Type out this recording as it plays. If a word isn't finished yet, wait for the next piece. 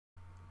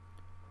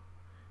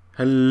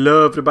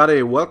Hello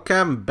everybody,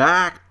 welcome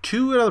back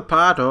to another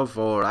part of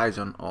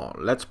Horizon, or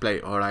Let's Play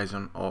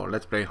Horizon, or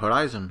Let's Play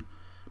Horizon.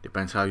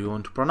 Depends how you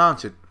want to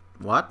pronounce it.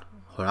 What?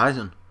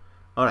 Horizon.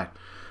 Alright.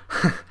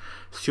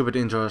 Stupid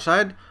intro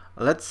aside,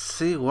 let's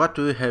see what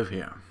do we have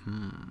here.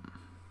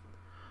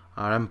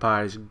 Our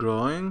empire is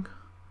growing,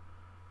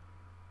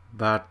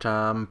 but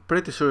I'm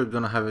pretty sure we're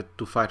gonna have it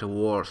to fight a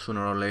war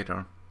sooner or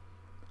later.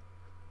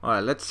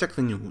 Alright, let's check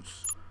the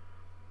news.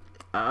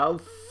 Our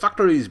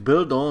factory is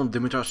built on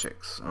Dimitra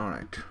 6.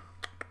 Alright.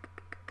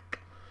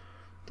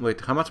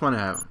 Wait, how much money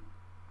I have?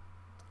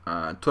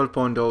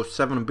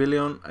 12.07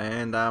 billion,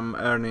 and I'm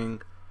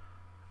earning,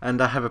 and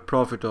I have a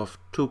profit of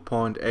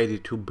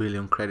 2.82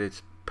 billion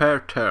credits per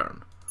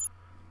turn.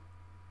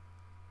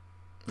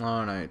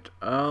 Alright.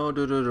 I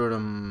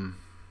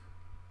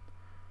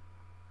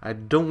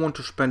don't want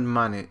to spend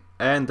money,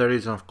 and the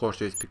reason of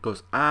course is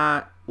because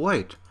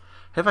wait,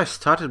 have I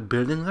started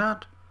building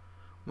that?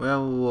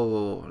 Well,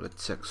 whoa,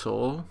 let's check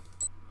Soul.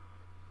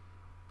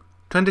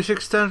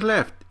 26 turns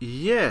left.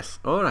 Yes.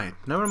 Alright,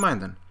 never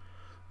mind then.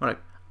 Alright,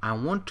 I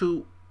want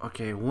to...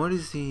 Okay, what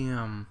is the...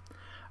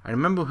 I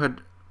remember we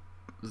had...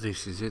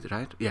 This is it,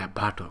 right? Yeah,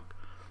 Bartok.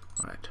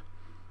 Alright.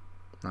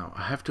 Now,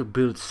 I have to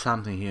build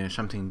something here,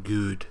 something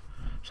good.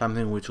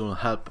 Something which will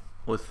help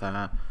with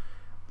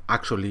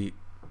actually...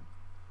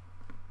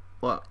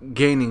 well,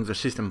 gaining the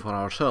system for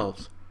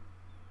ourselves.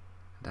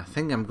 And I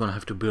think I'm gonna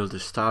have to build a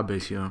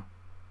starbase here.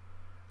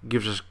 It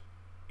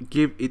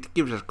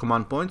gives us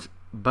command points,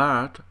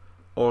 but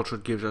also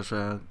gives us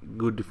a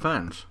good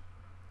defense.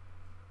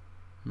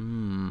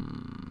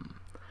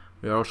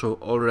 We are also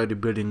already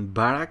building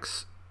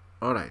barracks.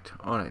 Alright.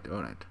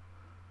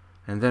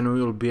 And then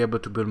we will be able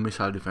to build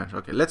missile defense.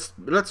 Okay, let's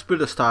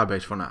build a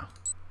starbase for now.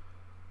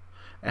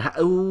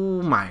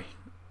 Oh my.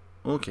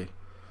 Okay.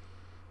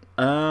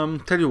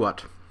 Tell you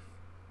what.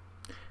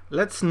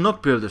 Let's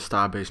not build a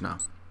starbase now.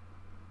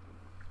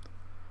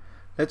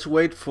 Let's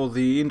wait for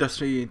the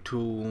industry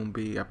to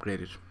be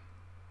upgraded.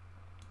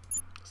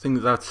 I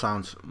think that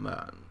sounds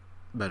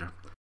better.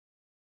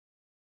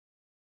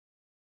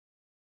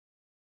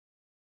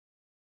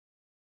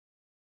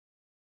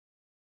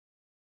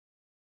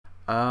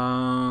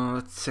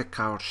 Let's check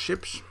our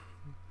ships.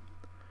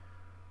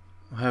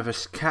 We have a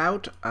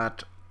scout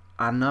at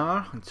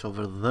Anar, it's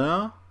over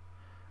there.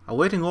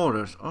 Awaiting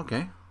orders,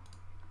 okay.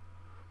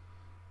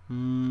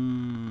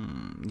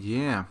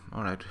 Yeah,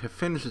 alright, we have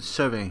finished the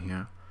surveying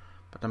here.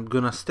 But I'm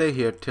gonna stay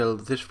here till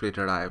this fleet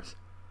arrives,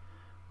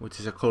 which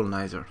is a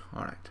colonizer.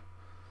 Alright.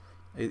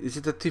 Is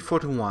it a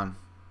T-41?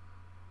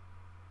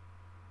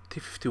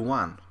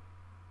 T-51.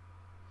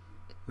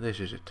 This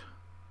is it.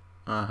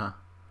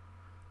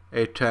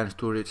 8 turns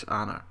to reach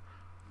honor.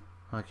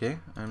 Okay,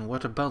 and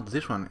what about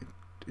this one?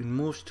 It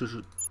moves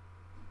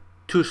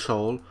to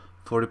Soul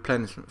for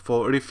replenishment,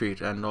 for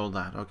refit and all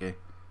that. Okay.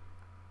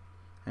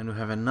 And we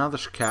have another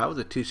scout,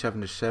 the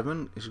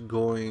T-77 is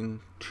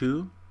going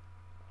to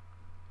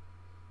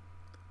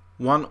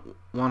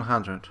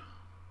 100.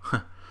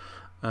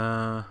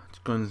 It's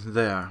going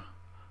there.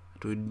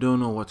 But we don't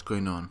know what's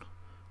going on.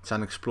 It's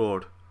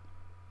unexplored.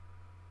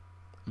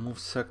 Move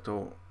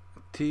sector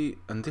T,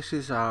 and this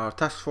is our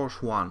task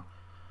force 1,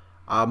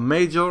 our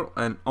major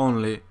and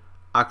only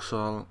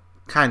actual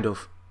kind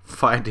of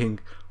fighting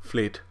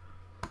fleet,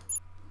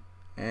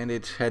 and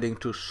it's heading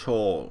to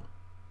Seoul.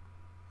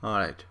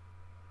 Alright.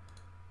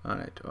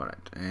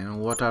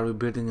 And what are we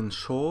building in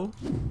Seoul?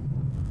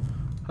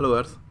 Hello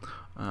Earth.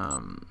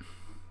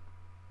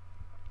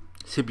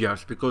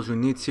 Shipyards, because we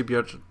need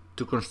shipyards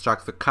to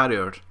construct the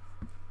carriers.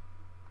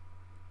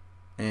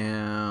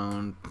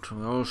 And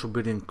we're also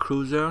building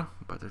cruiser,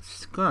 but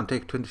it's gonna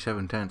take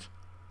 27 tons.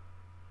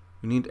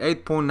 We need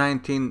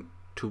 8.19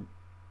 to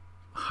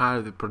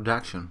hire the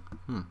production.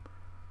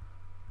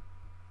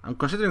 I'm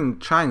considering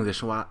trying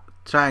this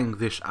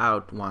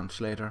out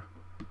once later.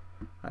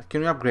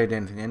 Can we upgrade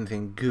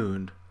anything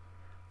good?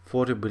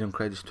 40 billion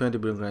credits, 20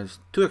 billion credits,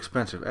 too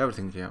expensive,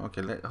 everything here.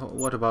 Okay,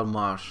 what about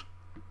Mars?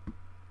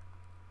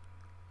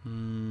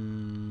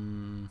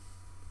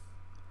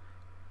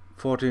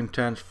 14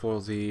 tons for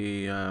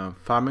the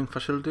farming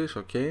facilities,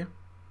 okay.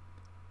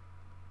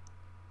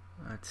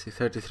 Let's see,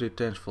 33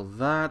 tons for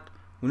that.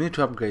 We need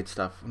to upgrade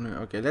stuff.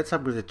 Okay, let's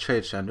upgrade the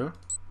trade center.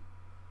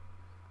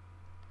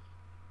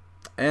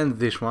 And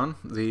this one,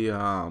 the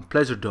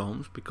pleasure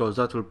domes, because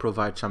that will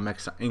provide some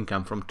extra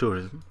income from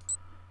tourism.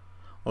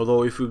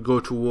 Although if we go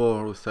to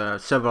war with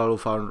several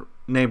of our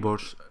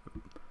neighbors,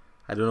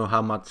 I don't know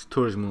how much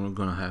tourism we're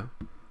gonna have.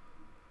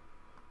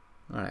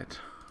 Alright.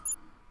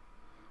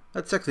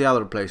 Let's check the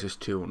other places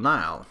too.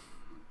 Nile.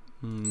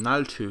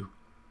 Nile 2.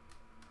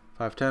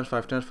 5 tens,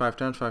 5 tens, 5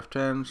 tens, 5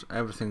 tens.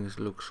 Everything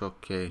looks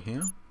okay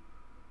here.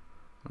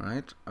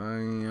 Alright.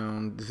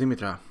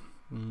 Dimitra.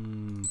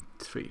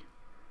 3.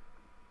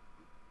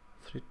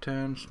 3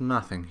 tens,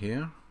 nothing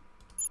here.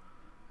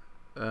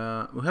 We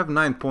have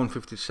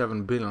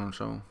 9.57 billion,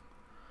 so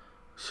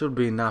should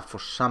be enough for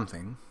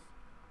something,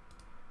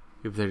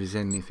 if there is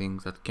anything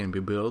that can be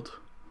built.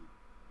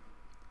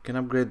 Can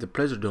upgrade the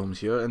pleasure domes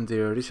here and the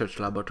research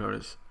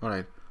laboratories.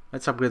 Alright,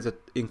 Let's upgrade the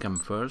income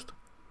first.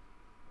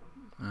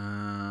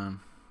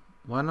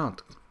 Why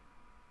not?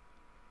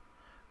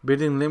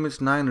 Building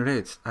limits 9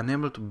 rates.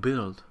 Unable to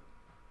build.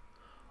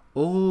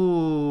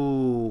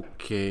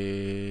 Okay.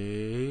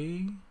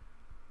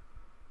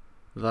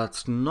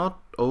 That's not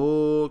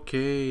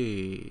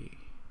okay.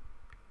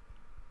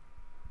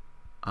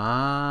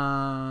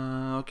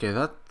 Okay,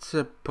 that's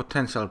a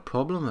potential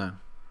problem then.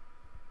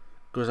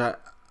 Because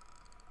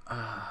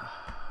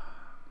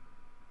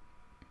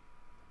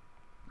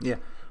yeah,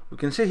 we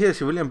can see here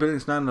civilian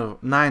buildings 9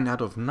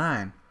 out of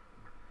 9.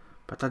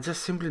 But I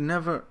just simply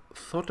never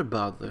thought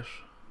about this.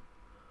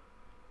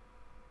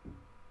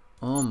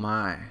 Oh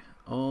my,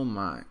 oh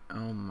my,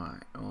 oh my,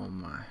 oh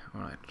my.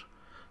 Alright.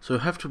 So you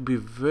have to be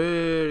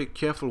very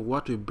careful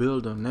what we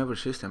build on every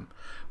system.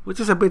 Which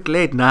is a bit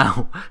late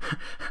now.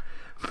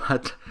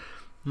 But,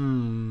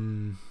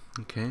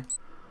 okay.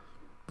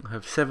 I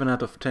have 7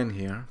 out of 10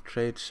 here.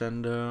 Trade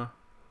center.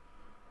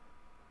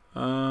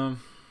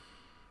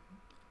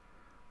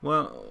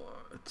 Well,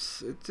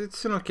 it's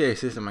an okay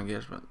system, I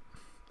guess, but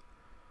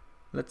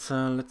let's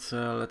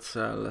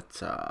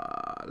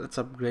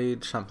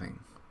upgrade something.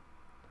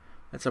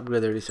 Let's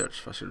upgrade the research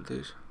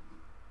facilities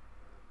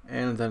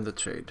and then the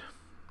trade.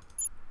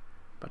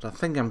 But I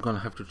think I'm gonna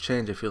have to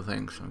change a few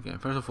things. Okay,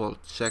 first of all,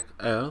 check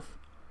Earth.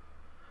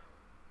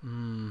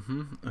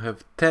 We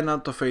have 10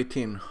 out of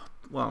 18.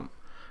 Well,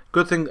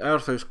 good thing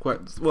Earth is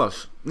quite, well,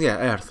 yeah,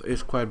 Earth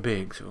is quite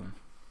big, so,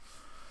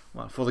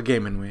 well, for the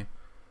game anyway.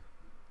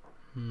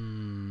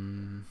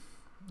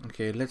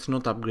 Okay, let's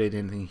not upgrade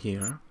anything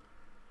here.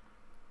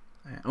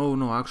 Oh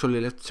no,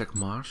 actually let's check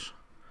Mars.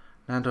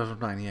 9 out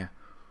of 9, yeah.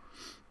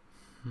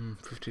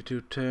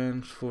 52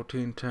 turns,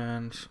 14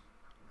 turns.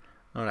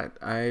 Alright,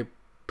 I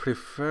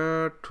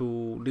prefer to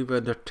leave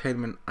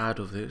entertainment out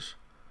of this.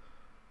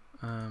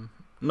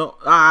 No,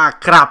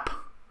 crap!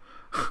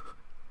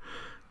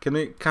 Can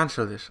I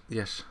cancel this?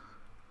 Yes.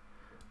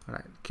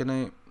 Alright, can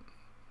I...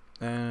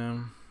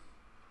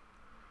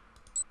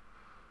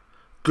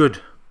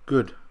 Good.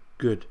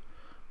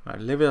 Right,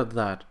 leave it at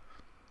that.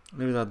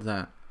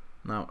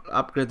 Now,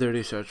 upgrade the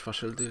research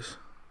facilities.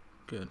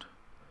 Good.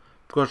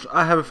 Because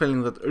I have a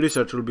feeling that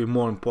research will be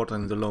more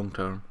important in the long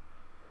term.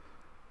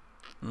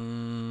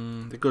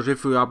 Because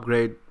if we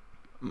upgrade...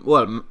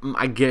 Well,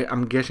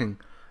 I'm guessing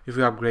if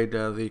we upgrade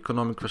the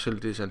economic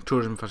facilities and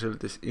tourism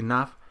facilities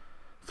enough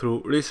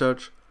through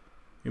research,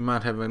 you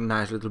might have a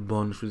nice little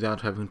bonus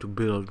without having to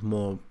build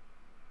more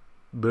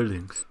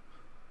buildings.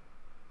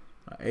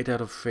 8 out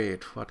of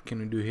 8. What can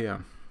we do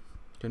here?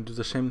 Can we do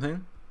the same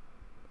thing?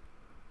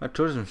 But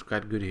tourism is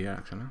quite good here,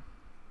 actually.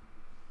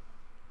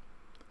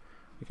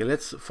 Okay,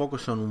 let's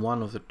focus on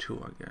one of the two,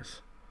 I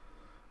guess.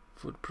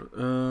 Food.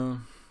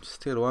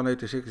 Still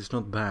 186 is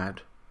not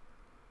bad.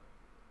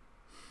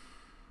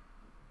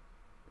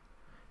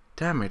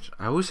 Damn it!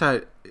 I wish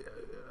I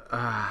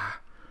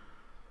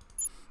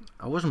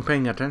wasn't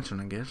paying attention,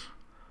 I guess.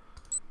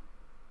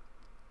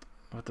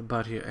 What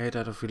about here? 8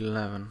 out of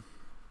 11.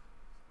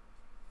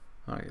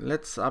 Alright,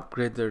 let's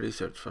upgrade the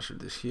research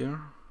facilities here.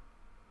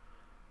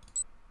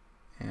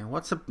 And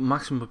what's the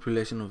maximum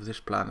population of this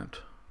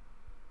planet?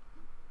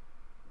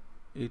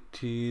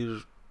 It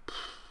is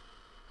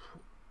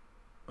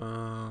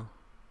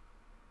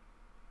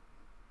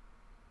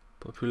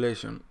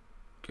population.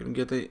 Can you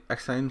get the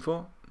extra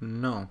info?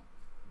 No.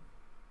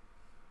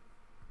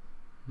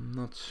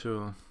 Not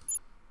sure.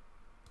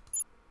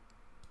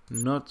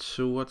 Not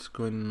sure what's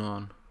going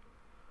on.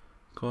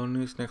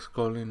 Colonies, next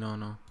colony,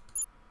 no.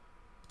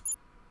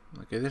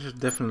 Okay, this is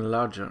definitely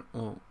larger.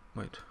 Oh,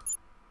 wait.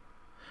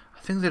 I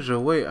think there's a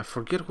way. I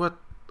forget what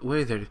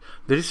way there is.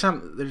 There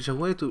is a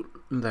way to.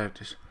 There it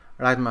is.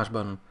 Right mouse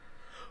button.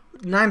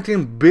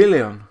 19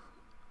 billion.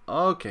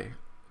 Okay.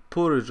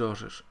 Poor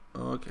resources.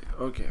 Okay.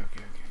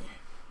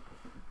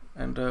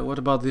 And what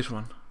about this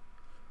one?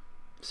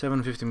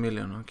 750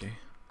 million. Okay.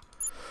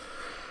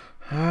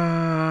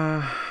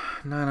 9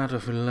 out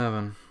of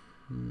 11.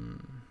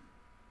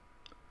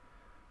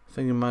 I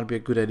think it might be a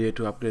good idea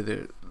to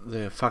upgrade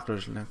the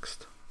factories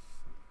next.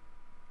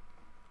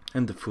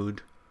 And the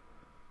food.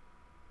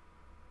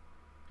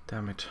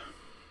 Damn it.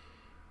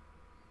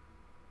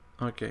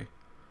 Okay.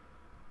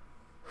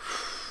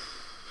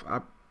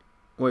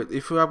 Wait,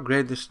 if we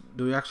upgrade this,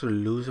 do we actually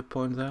lose a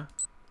point there?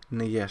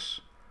 No,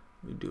 yes,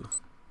 we do.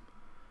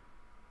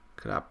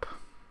 Crap.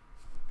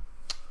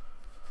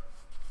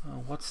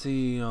 What's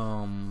the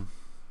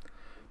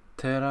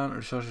Terran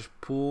resources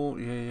pool?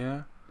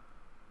 Yeah.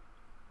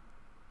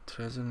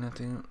 Treasure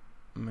netting,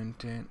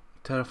 maintain,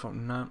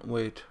 terraform, none.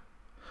 Wait.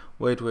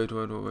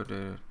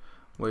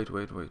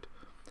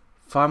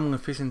 Farming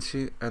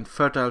efficiency and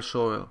fertile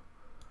soil.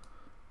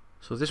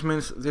 So this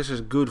means this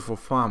is good for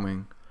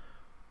farming.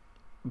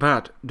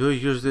 But do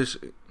you use this?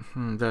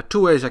 There are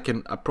two ways I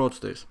can approach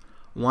this.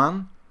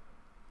 One,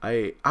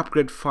 I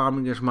upgrade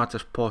farming as much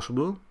as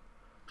possible,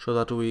 so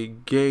that we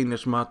gain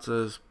as much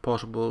as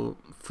possible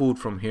food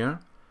from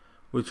here,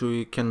 which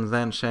we can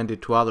then send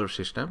it to other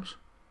systems,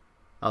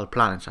 other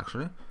planets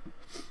actually.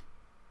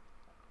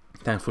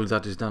 Thankfully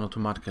that is done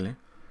automatically.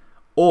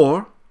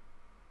 Or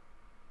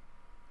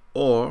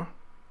or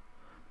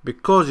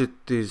because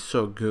it is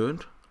so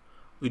good,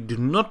 we do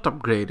not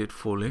upgrade it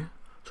fully,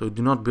 so we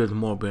do not build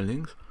more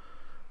buildings,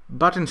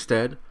 but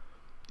instead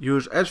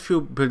use as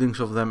few buildings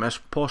of them as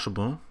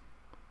possible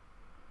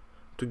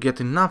to get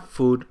enough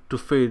food to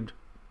feed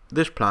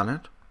this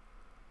planet,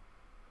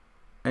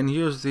 and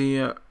use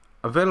the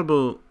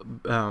available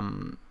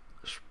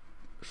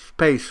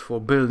space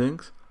for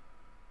buildings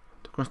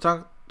to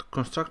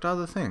construct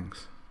other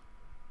things.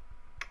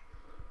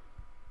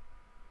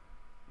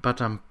 But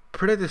I'm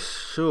pretty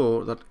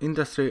sure that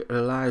industry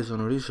relies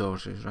on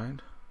resources,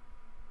 right?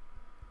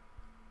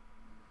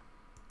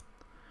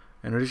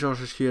 And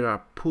resources here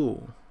are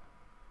poor.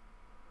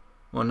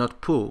 Well,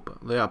 not poor,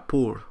 but they are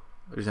poor.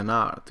 There is an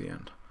R at the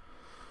end.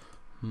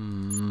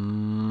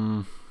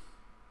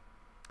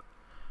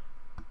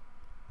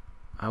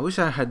 I wish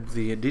I had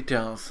the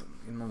details,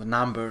 the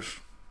numbers.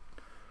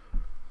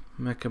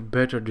 Make a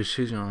better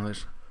decision on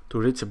this, to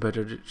reach a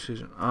better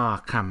decision.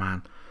 Ah, come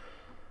on.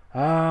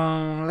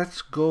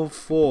 Let's go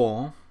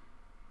for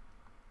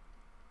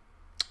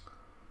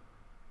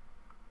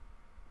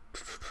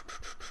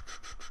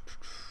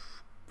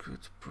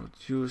it's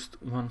produced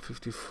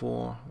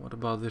 154. What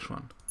about this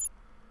one?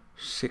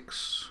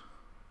 6.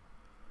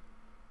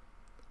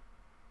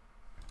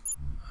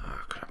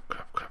 Crap.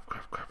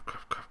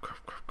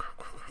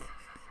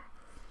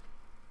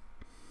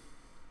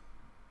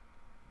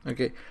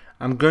 Okay,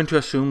 I'm going to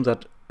assume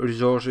that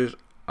resources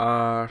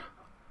are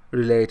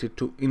related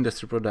to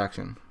industry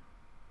production.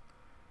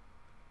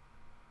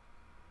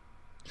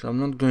 So I'm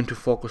not going to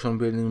focus on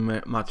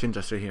building much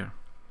industry here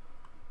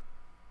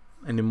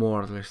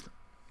anymore, at least.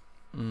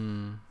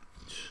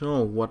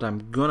 So what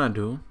I'm gonna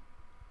do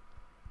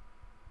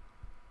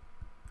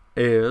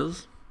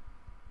is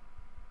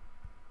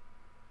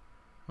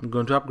I'm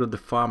going to upgrade the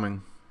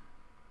farming,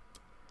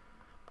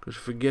 because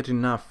if we get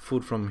enough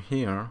food from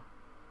here,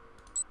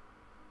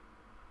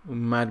 we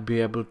might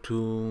be able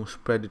to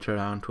spread it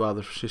around to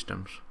other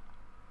systems.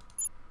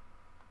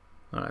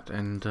 Alright,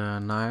 and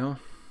Nile.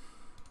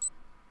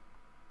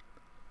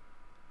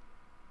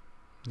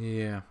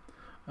 Yeah,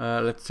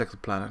 let's check the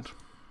planet.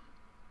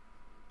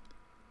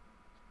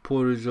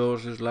 Poor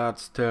resources,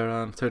 large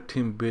terrain,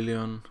 13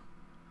 billion.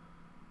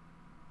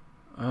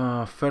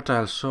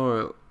 Fertile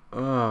soil.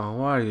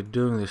 Why are you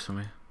doing this to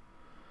me?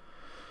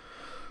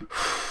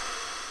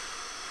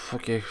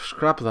 Okay,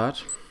 scrap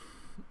that.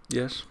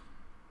 Yes.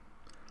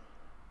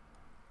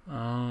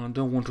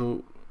 Don't want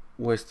to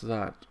waste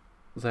that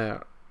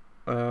there.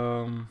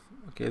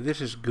 Okay,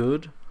 this is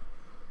good.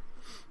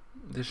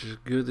 This is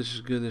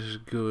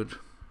good.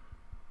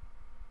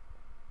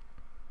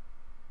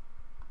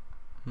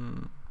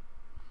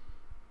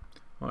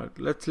 Alright,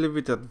 let's leave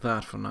it at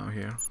that for now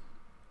here.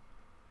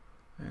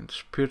 And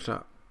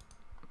Spirta.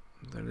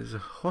 There is a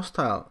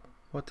hostile.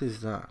 What is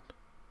that?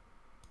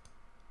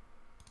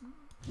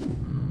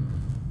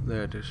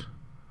 There it is.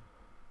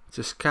 It's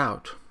a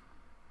scout.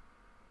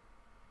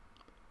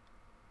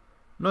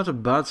 Not a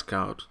bad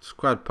scout. It's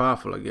quite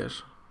powerful, I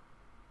guess,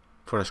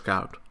 for a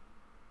scout.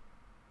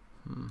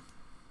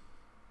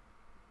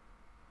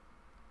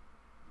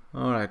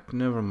 Alright,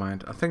 never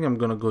mind. I think I'm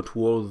gonna go to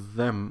all of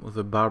them with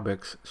the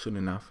barbecs soon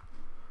enough.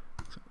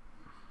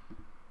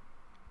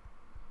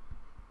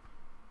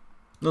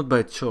 Not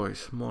by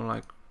choice, more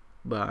like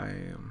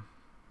by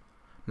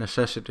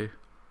necessity.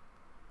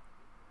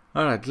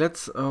 Alright,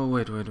 let's... oh,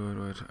 wait.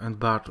 And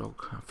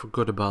Bartok. I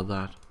forgot about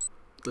that.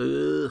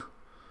 There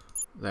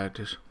it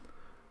is.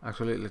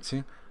 Actually, let's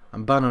see.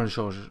 Abandoned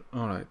resources.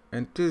 Alright,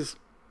 and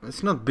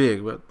it's not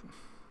big, but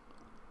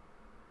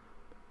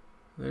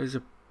there is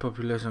a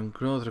population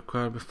growth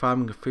required by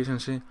farming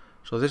efficiency.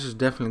 So this is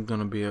definitely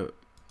gonna be a...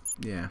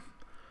 yeah.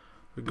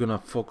 We're gonna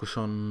focus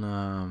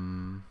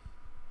on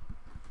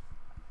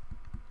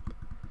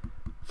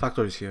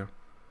factories here.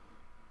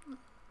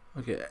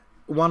 Okay,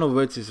 one of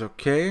which is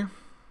okay.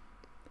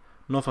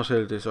 No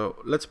facility, so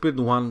let's build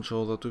one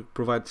so that we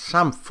provide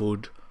some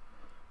food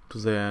to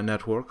the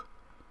network.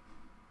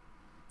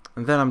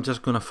 And then I'm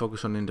just gonna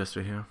focus on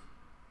industry here.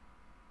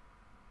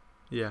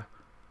 Yeah,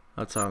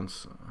 that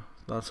sounds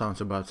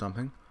about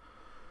something.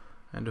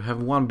 And we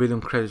have 1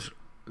 billion credits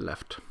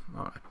left.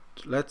 Alright,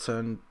 let's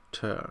end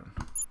turn.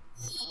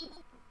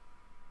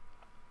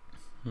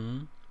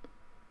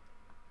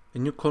 A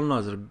new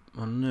colonizer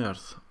on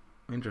Earth.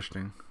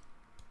 Interesting.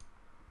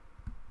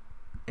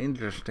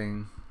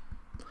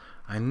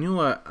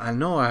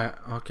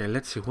 Okay,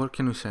 let's see, where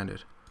can we send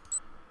it?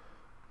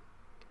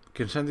 We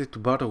can send it to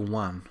Barter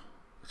 1.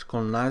 It's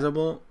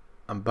colonizable,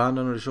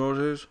 abandoned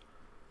resources,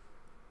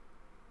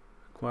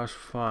 requires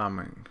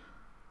farming.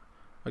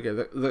 Okay,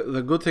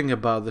 the good thing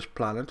about this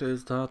planet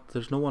is that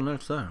there's no one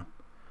else there.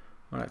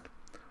 Alright.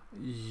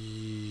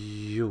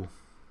 You.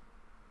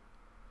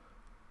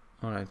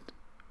 Alright.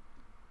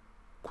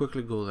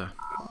 Quickly go there.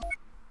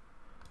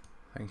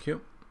 Thank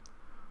you.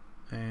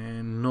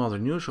 And no other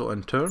news, so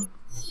end turn.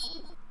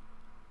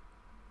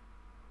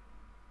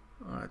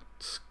 Alright.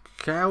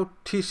 Scout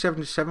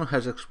T-77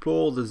 has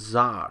explored the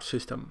Tsar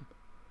system.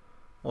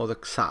 Or the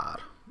Xar.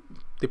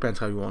 Depends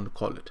how you want to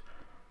call it.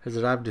 Has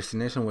arrived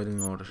destination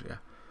waiting orders. Yeah.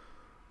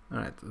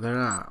 Alright, there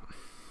are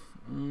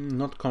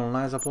not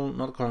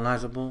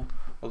colonizable,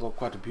 although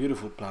quite a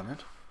beautiful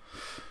planet.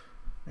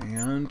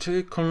 And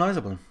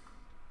colonizable.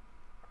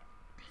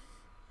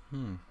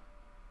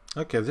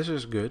 Okay, this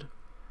is good.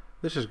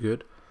 This is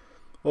good.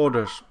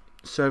 Orders.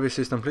 Service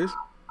system, please.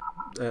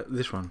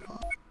 This one.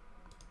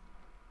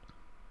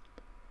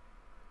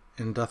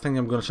 And I think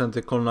I'm gonna send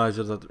the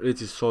colonizer that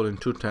reaches Sol in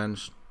 2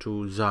 turns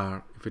to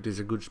Zar, if it is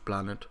a good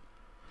planet.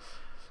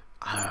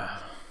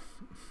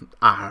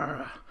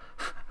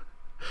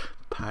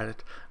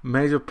 Pirate.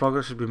 Major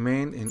progress will be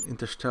made in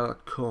interstellar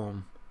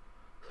com.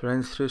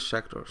 Threatens 3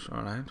 sectors,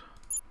 alright.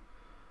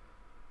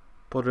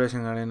 Pod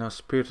racing arena,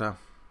 Spirta.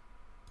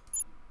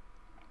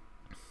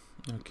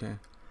 Okay.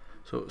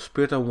 So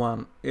Spirta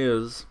 1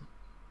 is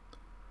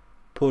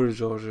poor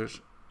resources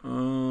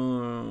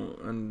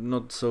and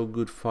not so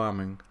good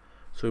farming.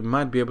 So we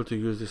might be able to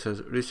use this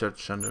as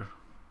research center.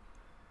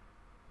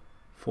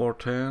 4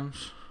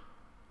 turns.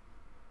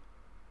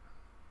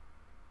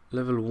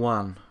 Level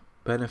 1.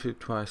 Benefit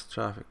twice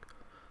traffic.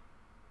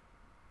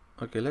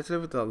 Okay, let's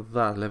leave it at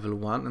that, level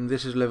 1. And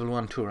this is level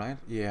 1 too, right?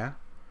 Yeah.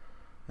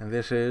 And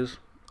this is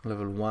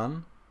level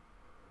 1.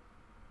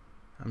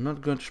 I'm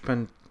not going to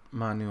spend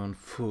money on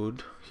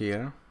food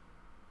here.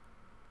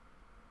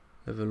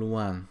 Level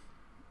 1.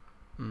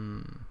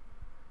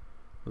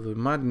 We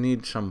might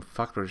need some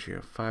factories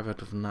here. 5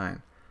 out of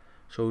 9.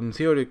 So in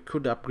theory,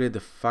 could upgrade the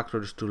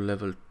factories to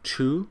level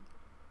 2,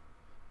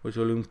 which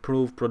will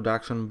improve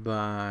production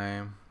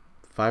by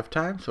 5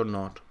 times or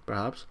not,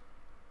 perhaps?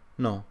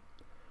 No.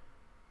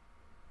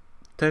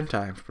 10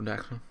 times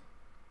production.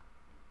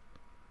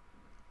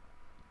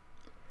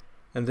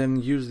 And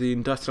then use the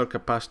industrial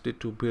capacity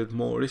to build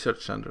more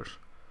research centers.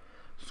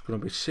 So it's going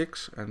to be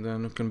 6, and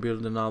then we can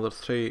build another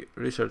 3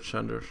 research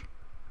centers.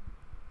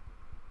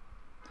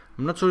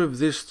 I'm not sure if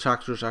these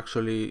structures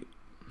actually,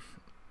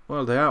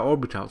 well, they are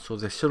orbital, so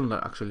they shouldn't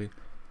actually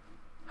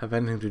have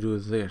anything to do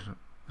with this,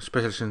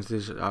 especially since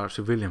these are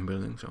civilian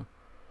buildings. So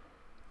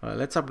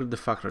let's upgrade the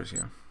factories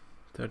here.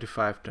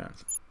 35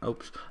 turns.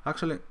 Oops.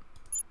 Actually,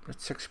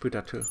 let's check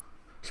Spirta 2.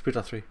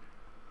 Spirta 3.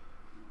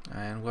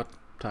 And what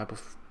type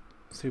of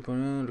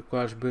 3.0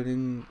 requires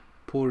building,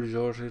 poor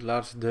resources,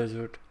 large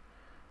desert.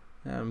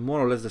 More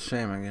or less the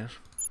same, I guess.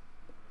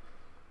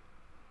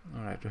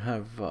 Alright, we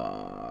have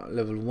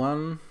level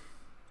 1,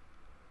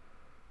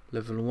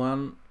 level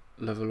 1,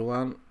 level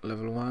 1,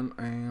 level 1,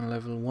 and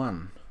level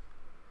 1.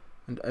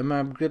 And am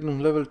I upgrading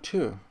level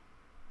 2?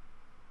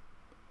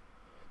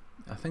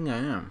 I think I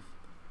am.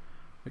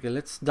 Okay,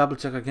 let's double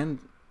check again.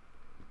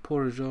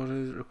 Poor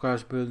resources,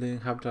 requires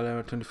building, habitat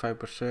level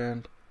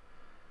 25%,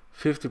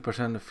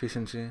 50%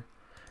 efficiency.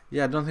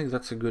 Yeah, I don't think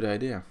that's a good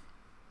idea.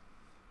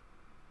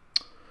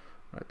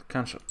 Right,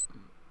 cancel.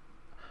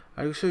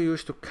 Are you sure you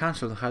wish to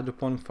cancel the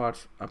hydroponic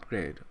farms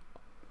upgrade?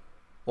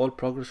 All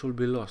progress will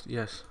be lost.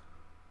 Yes.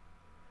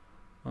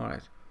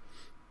 Alright.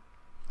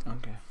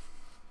 Okay.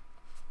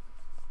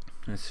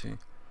 Let's see.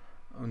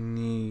 I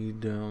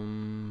need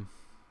level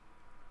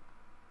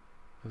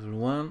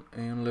 1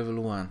 and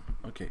level 1.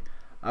 Okay.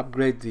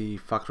 Upgrade the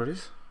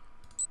factories.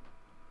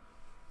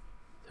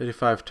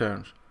 35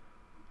 turns.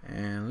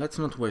 And let's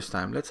not waste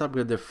time. Let's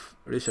upgrade the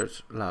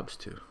research labs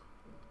too.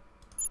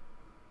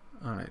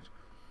 Alright.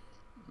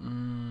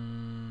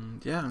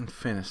 Yeah, and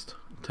finished.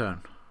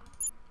 Turn.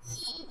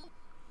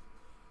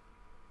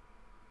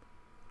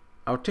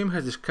 Our team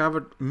has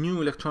discovered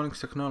new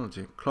electronics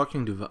technology.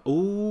 Clocking device.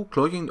 Oh,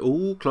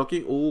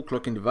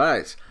 clocking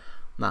device.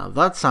 Now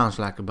that sounds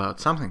like about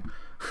something.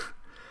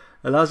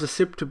 Allows the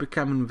ship to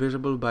become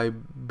invisible by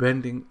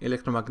bending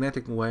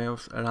electromagnetic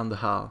waves around the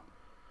hull.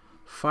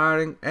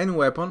 Firing any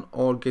weapon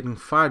or getting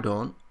fired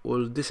on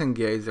will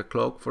disengage the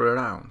cloak for a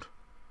round.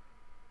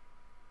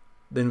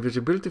 The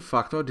invisibility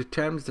factor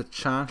determines the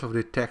chance of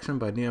detection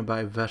by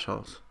nearby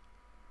vessels.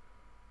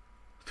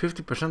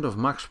 50% of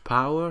max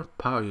power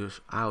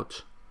use.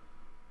 Ouch.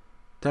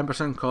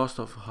 10% cost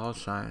of hull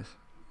size.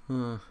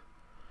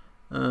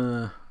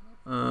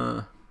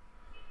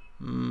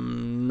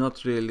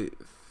 Not really.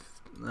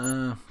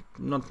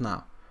 Not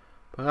now.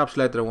 Perhaps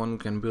later when we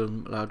can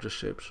build larger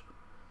ships.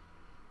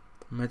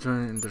 Major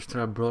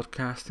industrial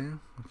broadcasting.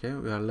 Okay,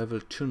 we are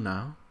level 2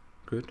 now.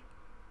 Good.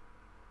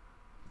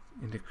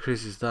 It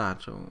increases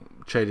that, so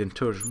trade and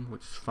tourism,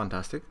 which is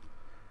fantastic.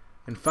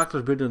 And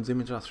factors built on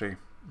Dimitra 3.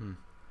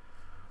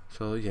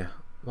 So yeah,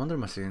 wonder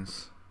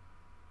machines.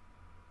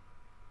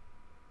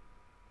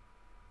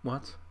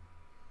 What?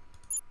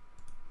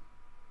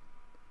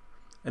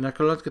 An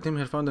archaeological team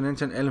has found an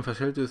ancient alien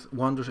facility with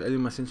wondrous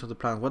alien machines on the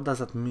planet. What does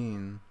that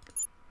mean?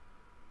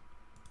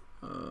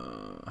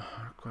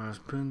 Requires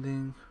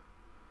building.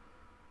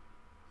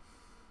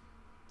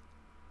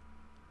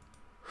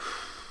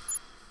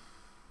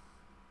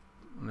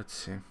 Let's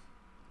see.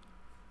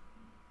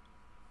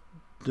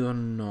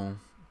 Don't know.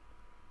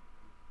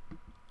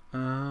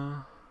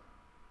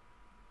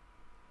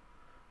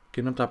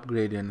 Cannot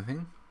upgrade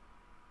anything.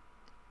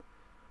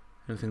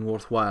 Anything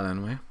worthwhile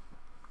anyway.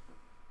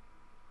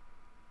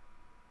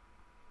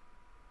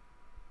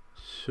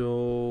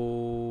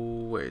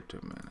 So wait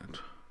a minute.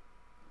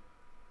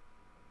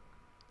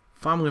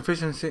 Farming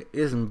efficiency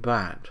isn't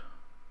bad.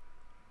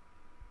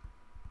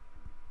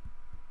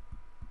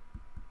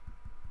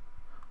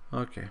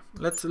 Okay,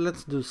 let's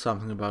do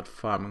something about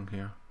farming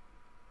here.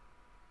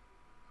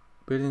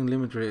 Building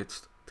limit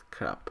rates,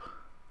 crap.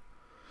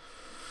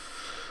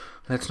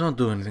 Let's not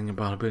do anything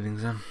about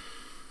buildings then.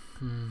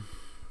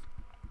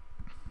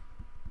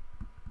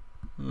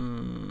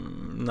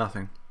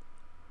 Nothing.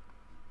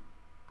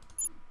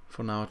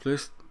 For now at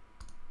least.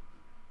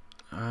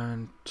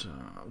 And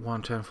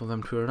 1 turn for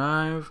them to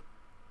arrive.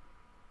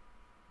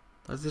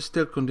 Does this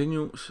still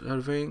continue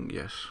surveying?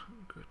 Yes,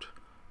 good.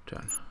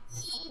 Turn.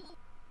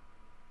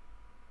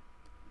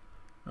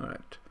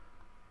 Alright.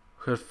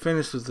 We have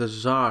finished with the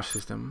Tsar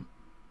system.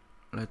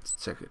 Let's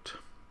check it.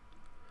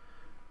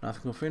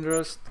 Nothing of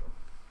interest.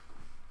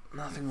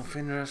 Nothing of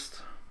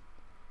interest.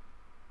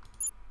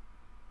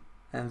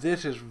 And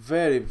this is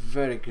very,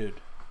 very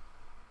good.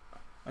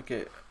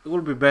 Okay, it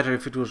would be better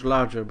if it was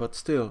larger, but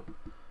still.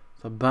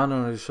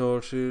 Abundant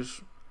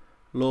resources,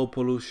 low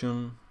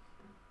pollution.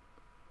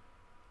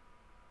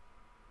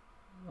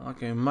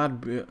 Okay,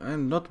 might be,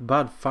 and not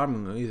bad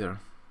farming either.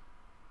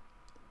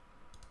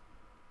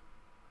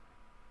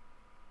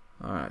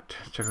 Alright,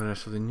 check the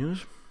rest of the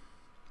news.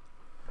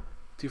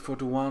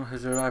 T41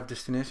 has arrived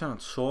destination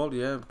at Seoul.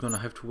 Yeah, I'm gonna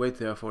have to wait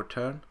there for a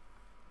turn.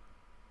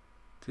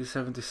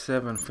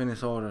 T77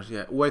 finish orders.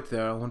 Yeah, wait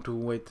there. I want to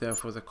wait there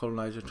for the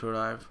colonizer to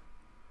arrive.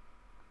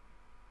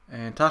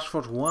 And Task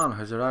Force 1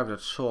 has arrived at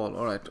Seoul.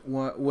 Alright,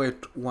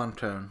 wait 1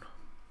 turn.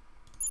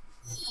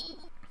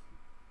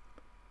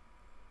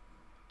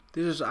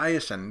 This is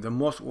ISN, the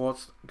most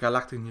watched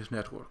galactic news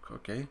network.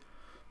 Okay,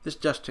 this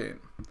just in.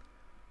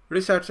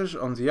 Researchers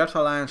on the Earth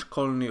Alliance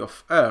colony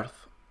of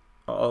Earth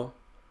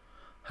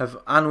have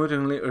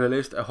unwittingly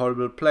released a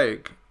horrible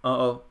plague.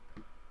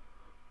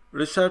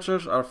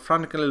 Researchers are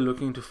frantically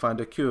looking to find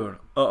a cure.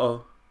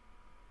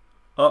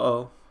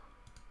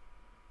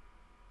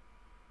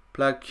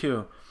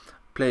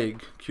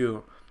 Plague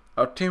cure.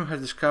 Our team has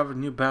discovered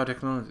new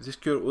biotechnology. This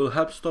cure will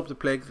help stop the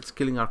plague that's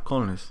killing our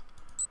colonies.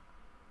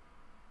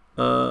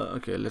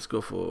 Okay, let's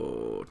go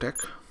for tech.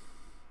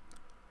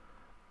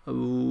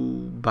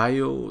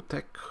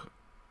 Biotech.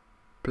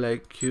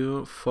 Plague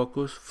cure.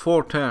 Focus.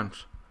 4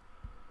 turns.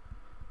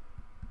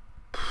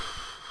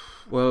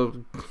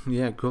 Well,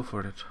 yeah, go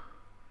for it.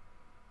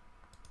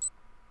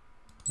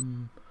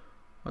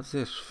 What's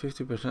this?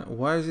 50%.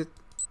 Why is it?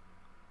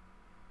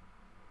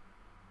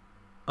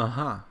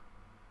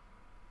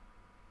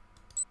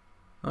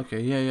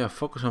 Okay, yeah,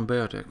 focus on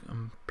biotech.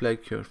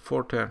 Plague cure.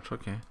 4 turns,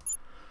 okay.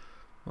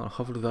 Well,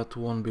 hopefully that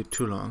won't be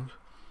too long.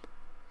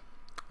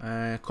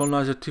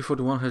 Colonizer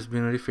T41 has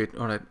been refit.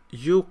 Alright,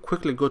 you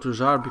quickly go to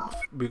Tsar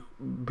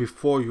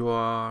before you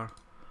are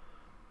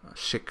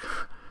sick.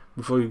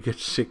 Before you get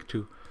sick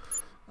too.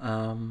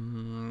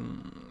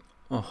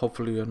 Well,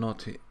 hopefully you're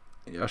not.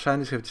 Our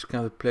scientists have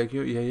discovered plague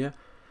cure. Yeah.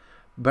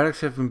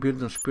 Barracks have been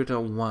built on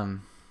Spirita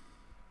 1.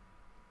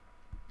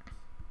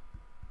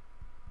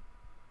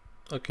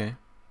 Okay.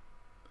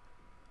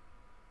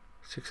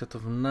 6 out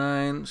of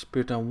 9.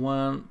 Spirita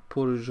 1.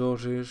 Poor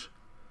resources.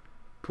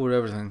 Poor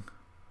everything.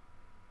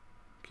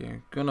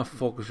 Okay, gonna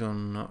focus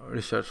on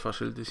research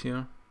facilities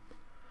here.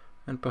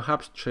 And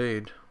perhaps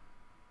trade.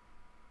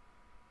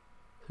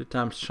 3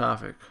 times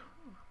traffic.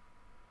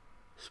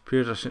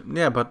 Spirita,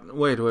 yeah, but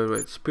wait.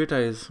 Spirita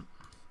is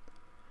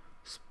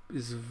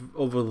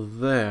over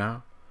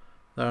there.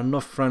 There are no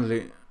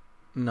friendly.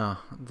 No,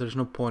 there's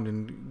no point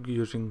in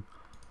using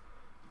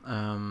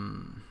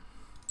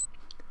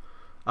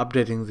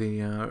updating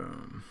the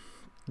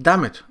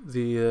damn it,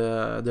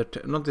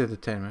 not the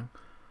entertainment.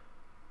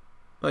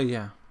 Oh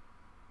yeah,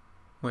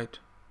 wait.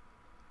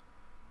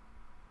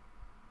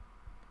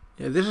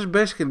 Yeah, this is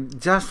basically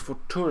just for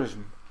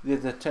tourism, the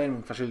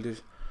entertainment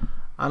facilities,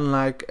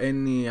 unlike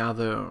any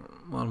other,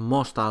 well,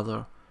 most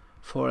other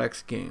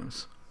 4X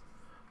games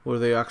where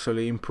they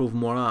actually improve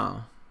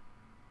morale,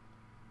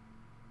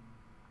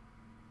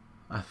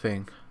 I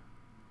think.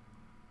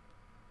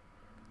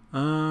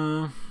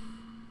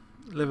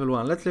 Level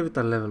 1. Let's leave it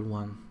at level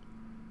 1.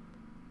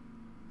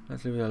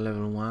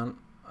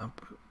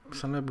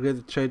 Shall I upgrade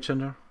the trade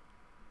center?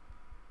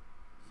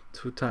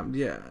 2 times.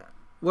 Yeah.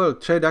 Well,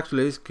 trade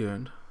actually is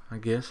good, I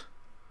guess.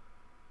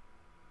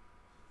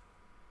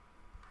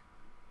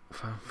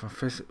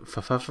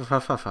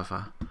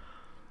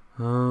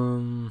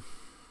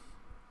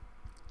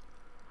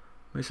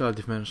 Missile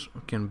defense.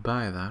 We can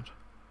buy that,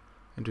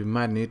 and we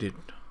might need it.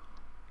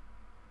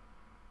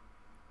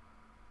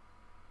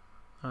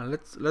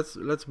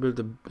 Let's build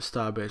the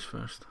star base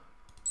first.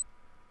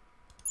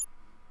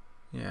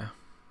 Yeah,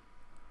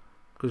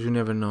 because you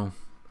never know.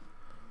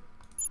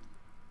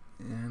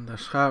 And I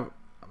have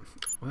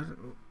what?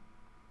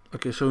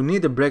 Okay, so we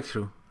need a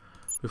breakthrough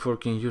before we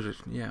can use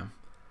it. Yeah.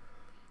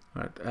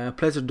 Alright.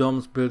 Pleasure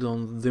domes built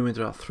on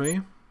Dimitra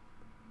 3.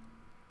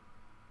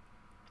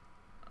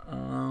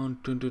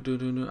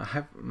 I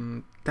have.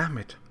 Damn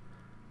it.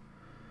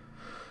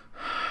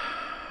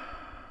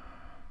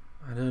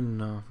 I don't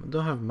know. I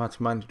don't have much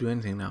money to do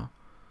anything now.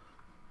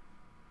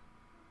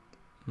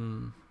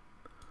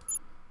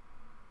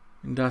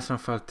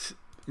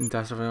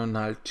 Industrial on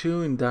Nile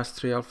 2,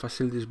 industrial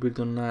facilities built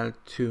on Nile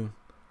 2.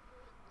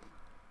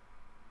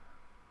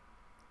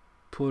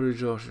 Poor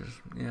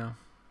resources, yeah.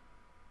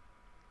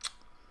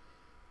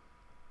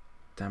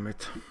 Damn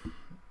it.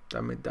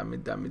 Damn it, damn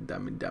it, damn it,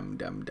 damn it, damn it,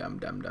 damn it, damn it,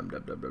 damn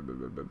it,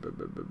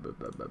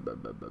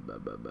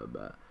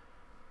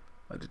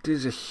 but it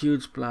is a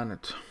huge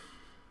planet.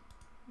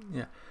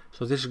 Yeah,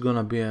 so this is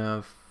gonna be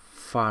a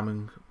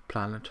farming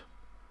planet.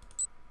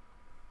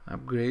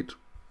 Upgrade.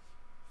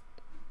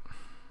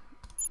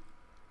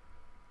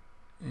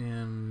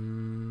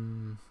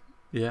 And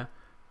yeah,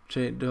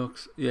 trade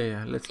docks.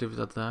 Yeah, let's leave it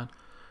at that.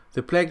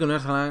 The plague on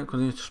Earth Line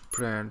continues to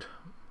spread.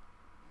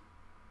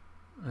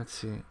 Let's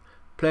see.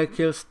 Plague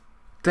kills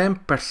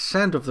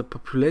 10% of the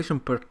population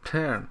per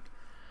turn.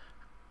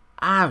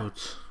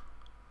 Ouch.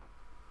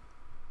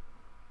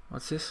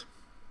 What's this?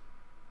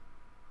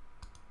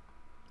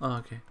 Oh,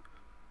 okay.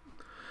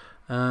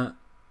 10%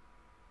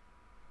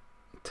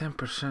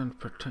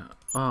 per turn.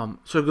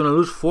 So you're gonna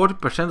lose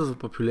 40% of the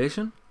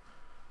population?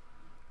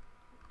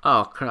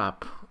 Oh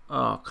crap.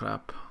 Oh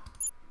crap.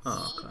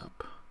 Oh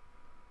crap.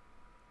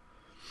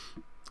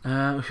 We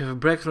have a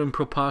breakthrough in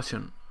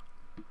propulsion.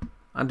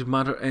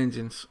 Antimatter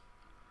engines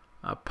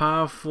are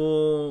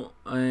powerful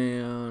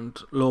and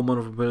low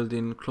maneuverability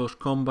in close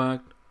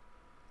combat.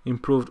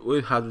 Improved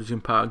with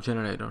hydrogen power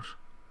generators.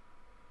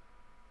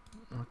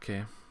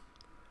 Okay.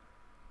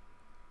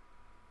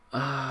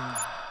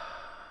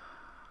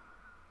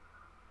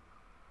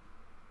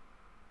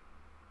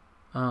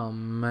 Oh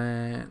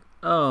man.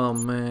 Oh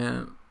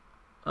man.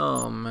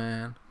 Oh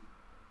man.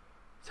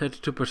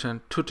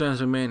 32%. 2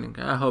 turns remaining.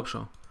 I hope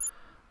so.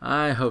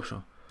 I hope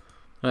so.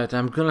 Right,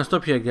 I'm gonna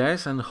stop here,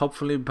 guys, and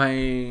hopefully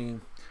by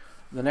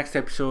the next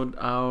episode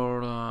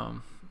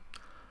our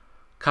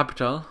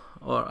capital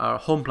or our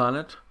home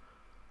planet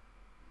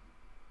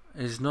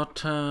is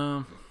not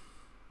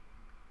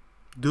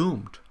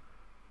doomed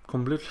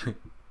completely.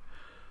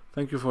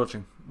 Thank you for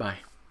watching. Bye.